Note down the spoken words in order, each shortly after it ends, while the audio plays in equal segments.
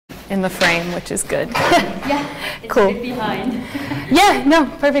in the frame, which is good. Yeah, it's cool. a bit behind. Yeah, no,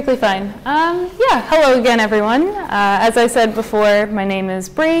 perfectly fine. Yeah, hello again, everyone. As I said before, my name is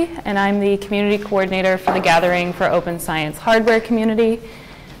Bree, and I'm the community coordinator for the Gathering for Open Science Hardware community.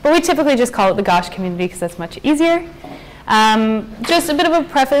 But we typically just call it the GOSH community because that's much easier. Just a bit of a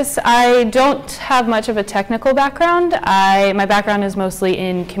preface, I don't have much of a technical background. My background is mostly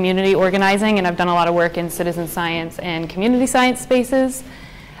in community organizing, and I've done a lot of work in citizen science and community science spaces.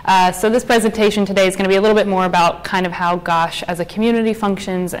 So this presentation today is going to be a little bit more about kind of how GOSH as a community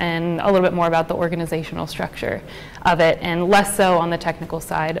functions and a little bit more about the organizational structure of it, and less so on the technical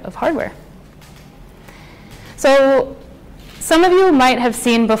side of hardware. So some of you might have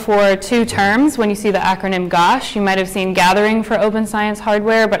seen before two terms when you see the acronym GOSH. You might have seen Gathering for Open Science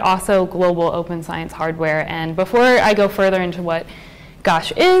Hardware, but also Global Open Science Hardware. And before I go further into what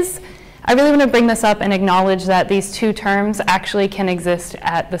GOSH is, I really want to bring this up and acknowledge that these two terms actually can exist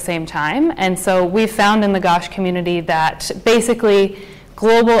at the same time. And so we've found in the GOSH community that basically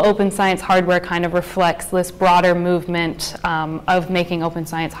global open science hardware kind of reflects this broader movement of making open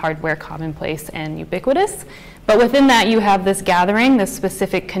science hardware commonplace and ubiquitous. But within that, you have this gathering, this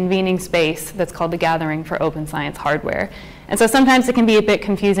specific convening space that's called the Gathering for Open Science Hardware. And so sometimes it can be a bit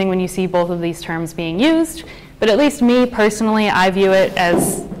confusing when you see both of these terms being used. But at least me personally, I view it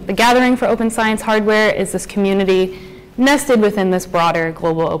as the Gathering for Open Science Hardware is this community nested within this broader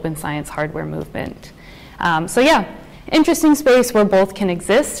global open science hardware movement. So yeah, interesting space where both can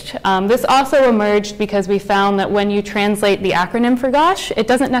exist. This also emerged because we found that when you translate the acronym for GOSH, it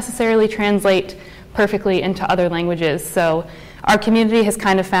doesn't necessarily translate perfectly into other languages. So our community has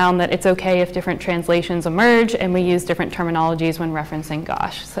kind of found that it's okay if different translations emerge and we use different terminologies when referencing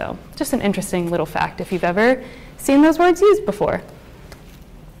GOSH. So just an interesting little fact if you've ever seen those words used before.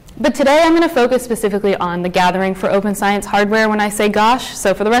 But today I'm going to focus specifically on the Gathering for Open Science Hardware when I say GOSH.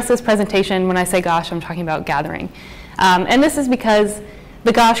 So for the rest of this presentation, when I say GOSH, I'm talking about Gathering. And this is because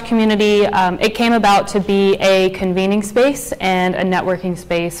the GOSH community, it came about to be a convening space and a networking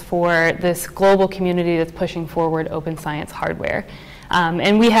space for this global community that's pushing forward open science hardware.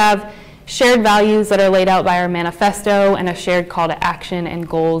 And we have shared values that are laid out by our manifesto and a shared call to action and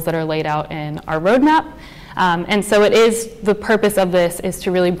goals that are laid out in our roadmap. And so it is, the purpose of this is to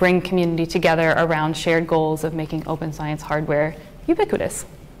really bring community together around shared goals of making open science hardware ubiquitous.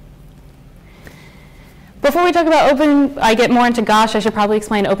 Before we talk about I get more into GOSH, I should probably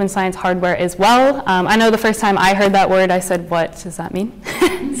explain open science hardware as well. I know the first time I heard that word, I said, what does that mean?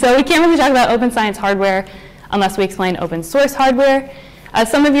 So we can't really talk about open science hardware unless we explain open source hardware.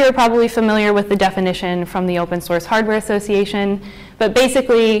 Some of you are probably familiar with the definition from the Open Source Hardware Association, but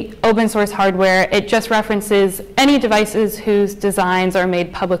basically open source hardware, it just references any devices whose designs are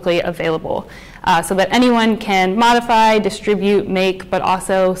made publicly available so that anyone can modify, distribute, make, but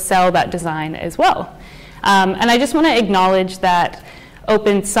also sell that design as well. And I just want to acknowledge that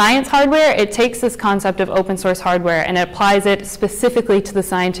open science hardware, it takes this concept of open source hardware and it applies it specifically to the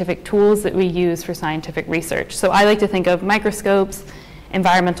scientific tools that we use for scientific research. So I like to think of microscopes,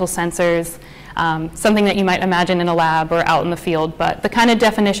 environmental sensors, something that you might imagine in a lab or out in the field, but the kind of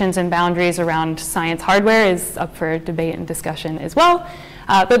definitions and boundaries around science hardware is up for debate and discussion as well.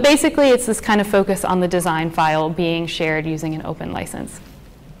 But basically it's this kind of focus on the design file being shared using an open license.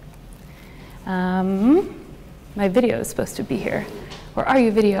 My video is supposed to be here. Where are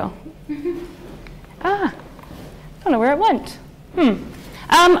you, video? I don't know where it went.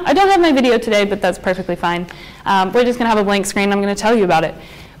 I don't have my video today, but that's perfectly fine. We're just going to have a blank screen. I'm going to tell you about it.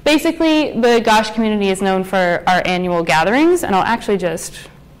 Basically, the GOSH community is known for our annual gatherings, and I'll actually just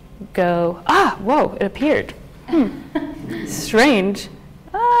go, whoa, it appeared. Strange.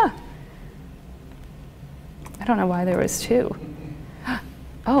 I don't know why there was two.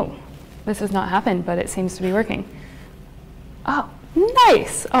 Oh. This has not happened, but it seems to be working. Oh,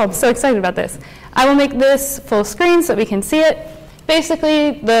 nice. Oh, I'm so excited about this. I will make this full screen so that we can see it.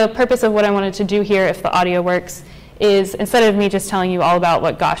 Basically, the purpose of what I wanted to do here, if the audio works, is instead of me just telling you all about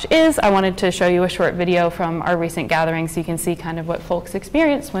what GOSH is, I wanted to show you a short video from our recent gathering so you can see kind of what folks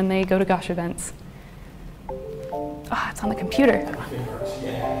experience when they go to GOSH events. Oh, it's on the computer. It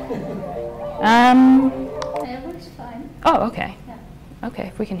works fine. Oh, okay. Yeah. Okay,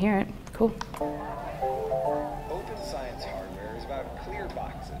 if we can hear it. Cool. Open science hardware is about clear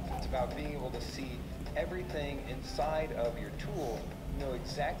boxes. It's about being able to see everything inside of your tool, know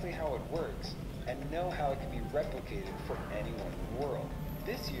exactly how it works, and know how it can be replicated for anyone in the world.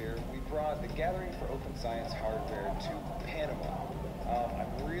 This year, we brought the Gathering for Open Science Hardware to Panama.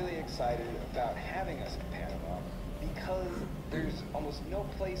 I'm really excited about having us in Panama because there's almost no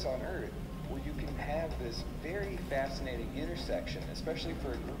place on Earth where you can have this very fascinating intersection, especially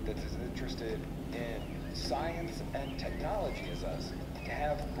for a group that's as interested in science and technology as us, to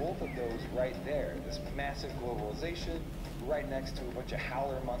have both of those right there, this massive globalization right next to a bunch of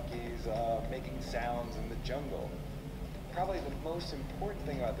howler monkeys making sounds in the jungle. Probably the most important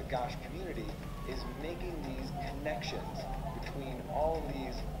thing about the GOSH community is making these connections between all of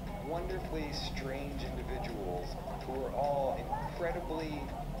these wonderfully strange individuals who are all incredibly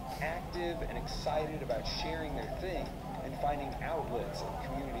active and excited about sharing their thing and finding outlets and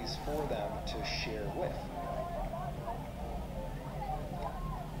communities for them to share with.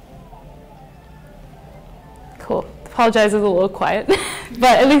 Cool. Apologize, it was a little quiet,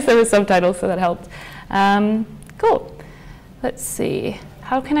 but at least there was subtitles, so that helped. Cool. Let's see.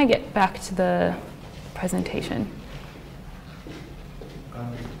 How can I get back to the presentation?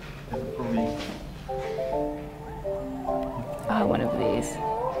 For me. Oh, one of these.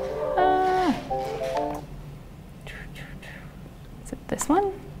 Is it this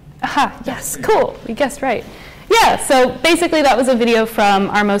one? Aha, yes, cool. We guessed right. Yeah, so basically that was a video from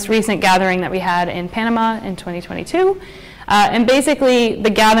our most recent gathering that we had in Panama in 2022. And basically the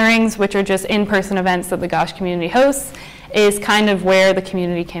gatherings, which are just in-person events that the GOSH community hosts, is kind of where the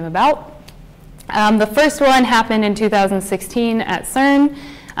community came about. The first one happened in 2016 at CERN,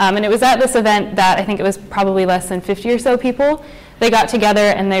 and it was at this event that I think it was probably less than 50 or so people. They got together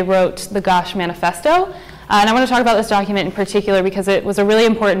and they wrote the GOSH Manifesto. And I want to talk about this document in particular because it was a really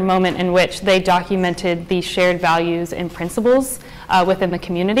important moment in which they documented the shared values and principles within the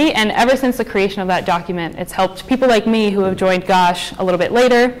community. And ever since the creation of that document, it's helped people like me who have joined GOSH a little bit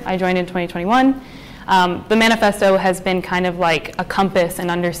later. I joined in 2021. The manifesto has been kind of like a compass in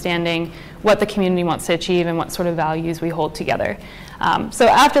understanding what the community wants to achieve and what sort of values we hold together. So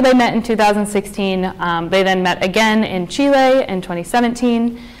after they met in 2016, they then met again in Chile in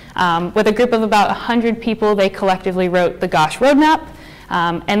 2017. With a group of about 100 people, they collectively wrote the GOSH Roadmap.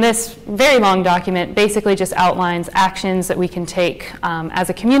 And this very long document basically just outlines actions that we can take as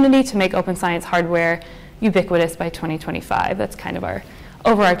a community to make open science hardware ubiquitous by 2025. That's kind of our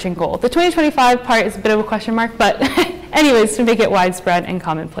overarching goal. The 2025 part is a bit of a question mark, but anyways, to make it widespread and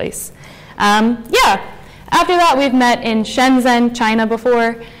commonplace. Yeah, after that we've met in Shenzhen, China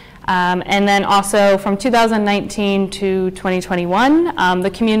before. And then also from 2019 to 2021,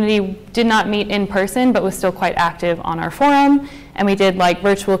 the community did not meet in person, but was still quite active on our forum. And we did like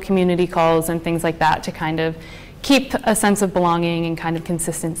virtual community calls and things like that to kind of keep a sense of belonging and kind of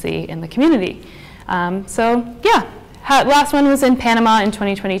consistency in the community. So yeah, last one was in Panama in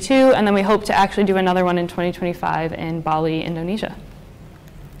 2022, and then we hope to actually do another one in 2025 in Bali, Indonesia.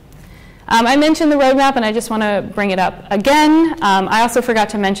 I mentioned the roadmap, and I just want to bring it up again. I also forgot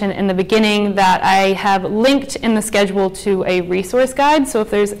to mention in the beginning that I have linked in the schedule to a resource guide. So if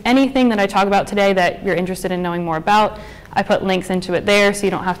there's anything that I talk about today that you're interested in knowing more about, I put links into it there so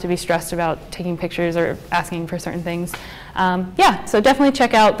you don't have to be stressed about taking pictures or asking for certain things. Yeah, so definitely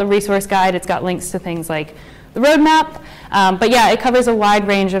check out the resource guide. It's got links to things like the roadmap. But yeah, it covers a wide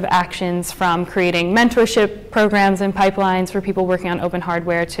range of actions from creating mentorship programs and pipelines for people working on open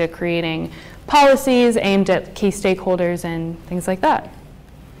hardware to creating policies aimed at key stakeholders and things like that.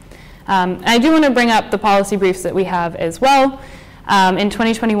 I do want to bring up the policy briefs that we have as well. In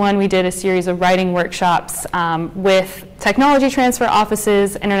 2021, we did a series of writing workshops with technology transfer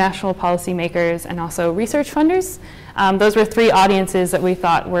offices, international policymakers, and also research funders. Those were 3 audiences that we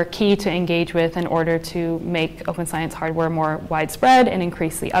thought were key to engage with in order to make open science hardware more widespread and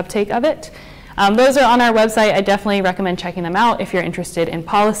increase the uptake of it. Those are on our website. I definitely recommend checking them out if you're interested in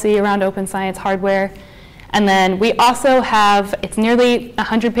policy around open science hardware. And then we also have, it's nearly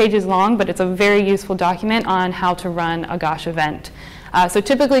 100 pages long, but it's a very useful document on how to run a GOSH event. So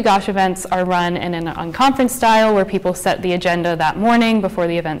typically GOSH events are run in an unconference style where people set the agenda that morning before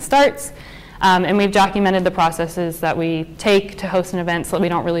the event starts. And we've documented the processes that we take to host an event so that we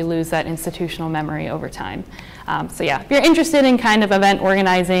don't really lose that institutional memory over time. So yeah, if you're interested in kind of event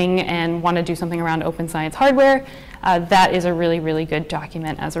organizing and want to do something around open science hardware, that is a really, really good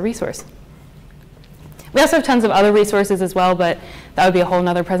document as a resource. We also have tons of other resources as well, but that would be a whole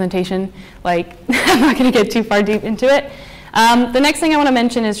nother presentation. Like, I'm not going to get too far deep into it. The next thing I want to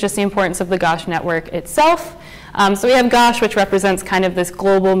mention is just the importance of the GOSH network itself. So we have GOSH, which represents kind of this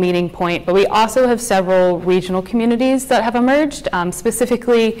global meeting point, but we also have several regional communities that have emerged,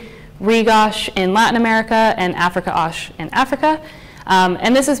 specifically ReGOSH in Latin America and AfricaOSH in Africa.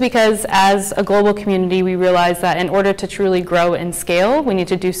 And this is because as a global community, we realize that in order to truly grow and scale, we need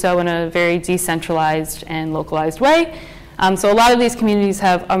to do so in a very decentralized and localized way. So a lot of these communities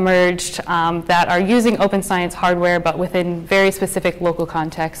have emerged that are using open science hardware, but within very specific local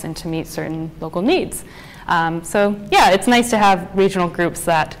contexts and to meet certain local needs. So yeah, it's nice to have regional groups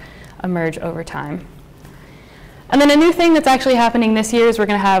that emerge over time. And then a new thing that's actually happening this year is we're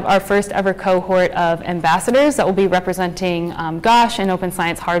going to have our first ever cohort of ambassadors that will be representing GOSH and open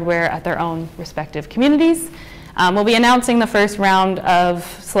science hardware at their own respective communities. We'll be announcing the first round of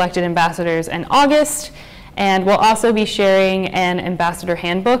selected ambassadors in August, and we'll also be sharing an ambassador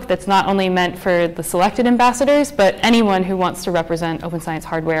handbook that's not only meant for the selected ambassadors, but anyone who wants to represent open science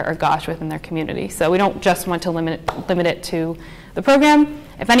hardware or GOSH within their community. So we don't just want to limit it to the program.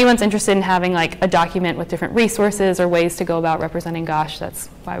 If anyone's interested in having like a document with different resources or ways to go about representing GOSH, that's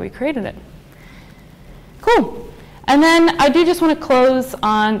why we created it. Cool. And then I do just want to close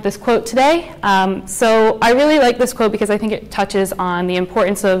on this quote today. So I really like this quote because I think it touches on the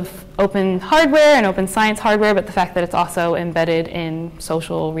importance of open hardware and open science hardware, but the fact that it's also embedded in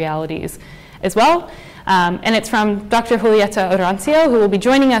social realities as well. And it's from Dr. Julieta Orancio, who will be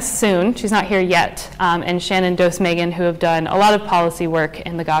joining us soon. She's not here yet. And Shannon Dose-Megan, who have done a lot of policy work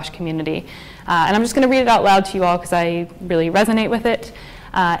in the GOSH community. And I'm just going to read it out loud to you all because I really resonate with it.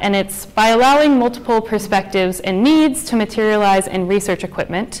 And it's, by allowing multiple perspectives and needs to materialize in research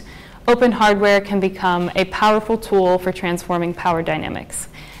equipment, open hardware can become a powerful tool for transforming power dynamics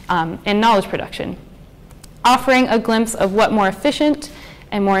in knowledge production, offering a glimpse of what more efficient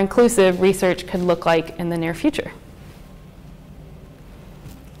and more inclusive research could look like in the near future.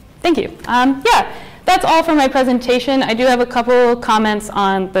 Thank you. Yeah, that's all for my presentation. I do have a couple comments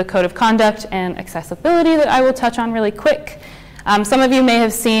on the code of conduct and accessibility that I will touch on really quick. Some of you may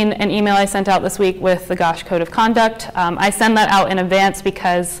have seen an email I sent out this week with the GOSH Code of Conduct. I send that out in advance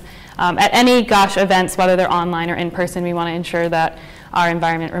because at any GOSH events, whether they're online or in person, we want to ensure that our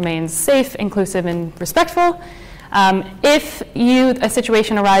environment remains safe, inclusive, and respectful. If a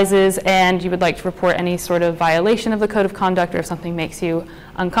situation arises and you would like to report any sort of violation of the Code of Conduct or if something makes you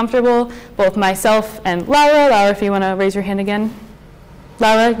uncomfortable, both myself and Laura, if you want to raise your hand again.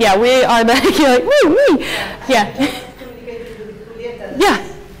 Laura, yeah, we are the, you're like, woo, woo. Yeah.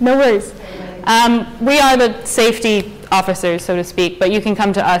 Yeah, no worries. We are the safety officers, so to speak, but you can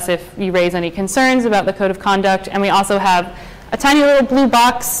come to us if you raise any concerns about the Code of Conduct, and we also have a tiny little blue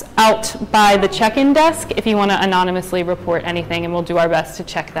box out by the check-in desk if you want to anonymously report anything, and we'll do our best to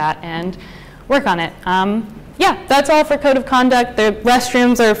check that and work on it. Yeah, that's all for Code of Conduct. The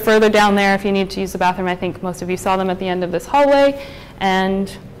restrooms are further down there if you need to use the bathroom. I think most of you saw them at the end of this hallway,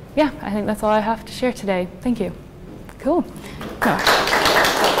 and yeah, I think that's all I have to share today. Thank you. Cool.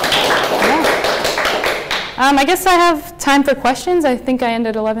 I guess I have time for questions. I think I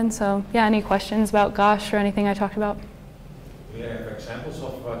ended 11, so yeah, any questions about GOSH or anything I talked about? Do you have examples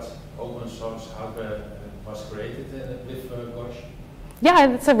of what open source hardware was created with GOSH? Yeah,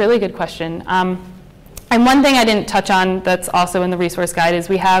 that's a really good question. And one thing I didn't touch on that's also in the resource guide is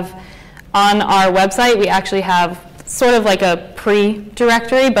we have on our website, we actually have sort of like a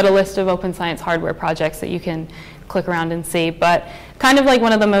pre-directory, but a list of open science hardware projects that you can click around and see. But kind of like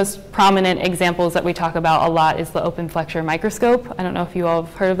one of the most prominent examples that we talk about a lot is the Open Flexure microscope. I don't know if you all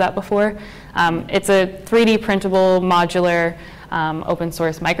have heard of that before. It's a 3D printable modular open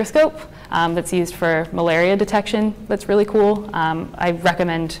source microscope that's used for malaria detection. That's really cool. I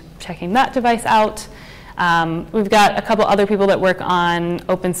recommend checking that device out. We've got a couple other people that work on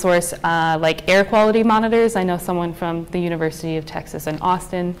open source like air quality monitors. I know someone from the University of Texas in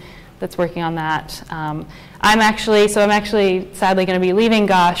Austin that's working on that. I'm actually sadly going to be leaving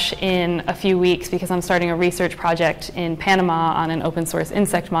GOSH in a few weeks because I'm starting a research project in Panama on an open source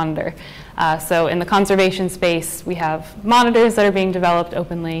insect monitor. So in the conservation space, we have monitors that are being developed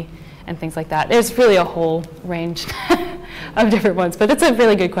openly and things like that. There's really a whole range of different ones, but it's a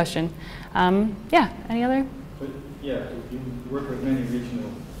really good question. Yeah, any other? But yeah, you work with many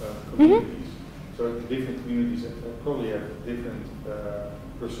regional communities, so different communities probably have different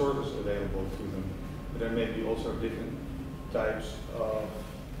resources available to them, but there may be also different types of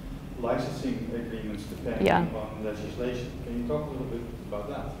licensing agreements depending on legislation. Can you talk a little bit about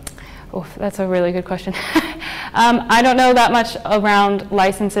that? Oh, that's a really good question. I don't know that much around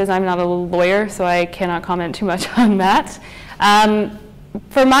licenses. I'm not a lawyer, so I cannot comment too much on that.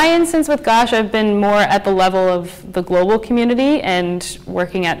 For my instance with GOSH, I've been more at the level of the global community and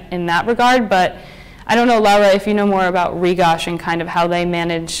working in that regard, but I don't know, Laura, if you know more about ReGOSH and kind of how they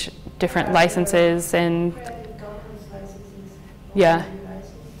manage different licenses and... Yeah.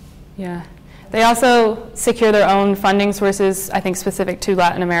 Yeah. They also secure their own funding sources, I think specific to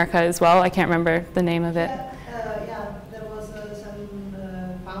Latin America as well. I can't remember the name of it. Yeah, there was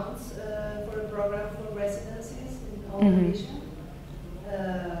some funds for a program for residencies in whole region.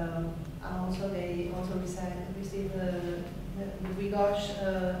 And also they also receive the GOSH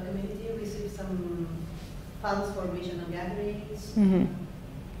community received some funds for regional gatherings.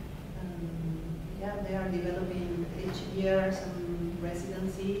 Yeah, they are developing each year some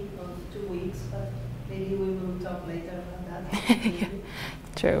residency of 2 weeks, but maybe we will talk later about that. Yeah.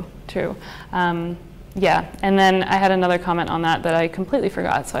 True, true. Yeah, and then I had another comment on that I completely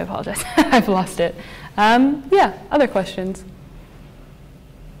forgot, so I apologize. I've lost it. Yeah, other questions?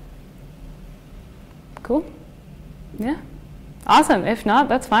 Cool? Yeah? Awesome. If not,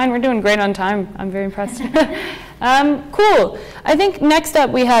 that's fine. We're doing great on time. I'm very impressed. Cool. I think next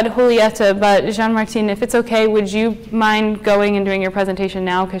up we had Julieta, but Jean-Martin, if it's okay, would you mind going and doing your presentation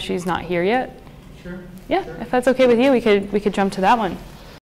now because she's not here yet? Sure. Yeah, sure. if that's okay with you, we could jump to that one.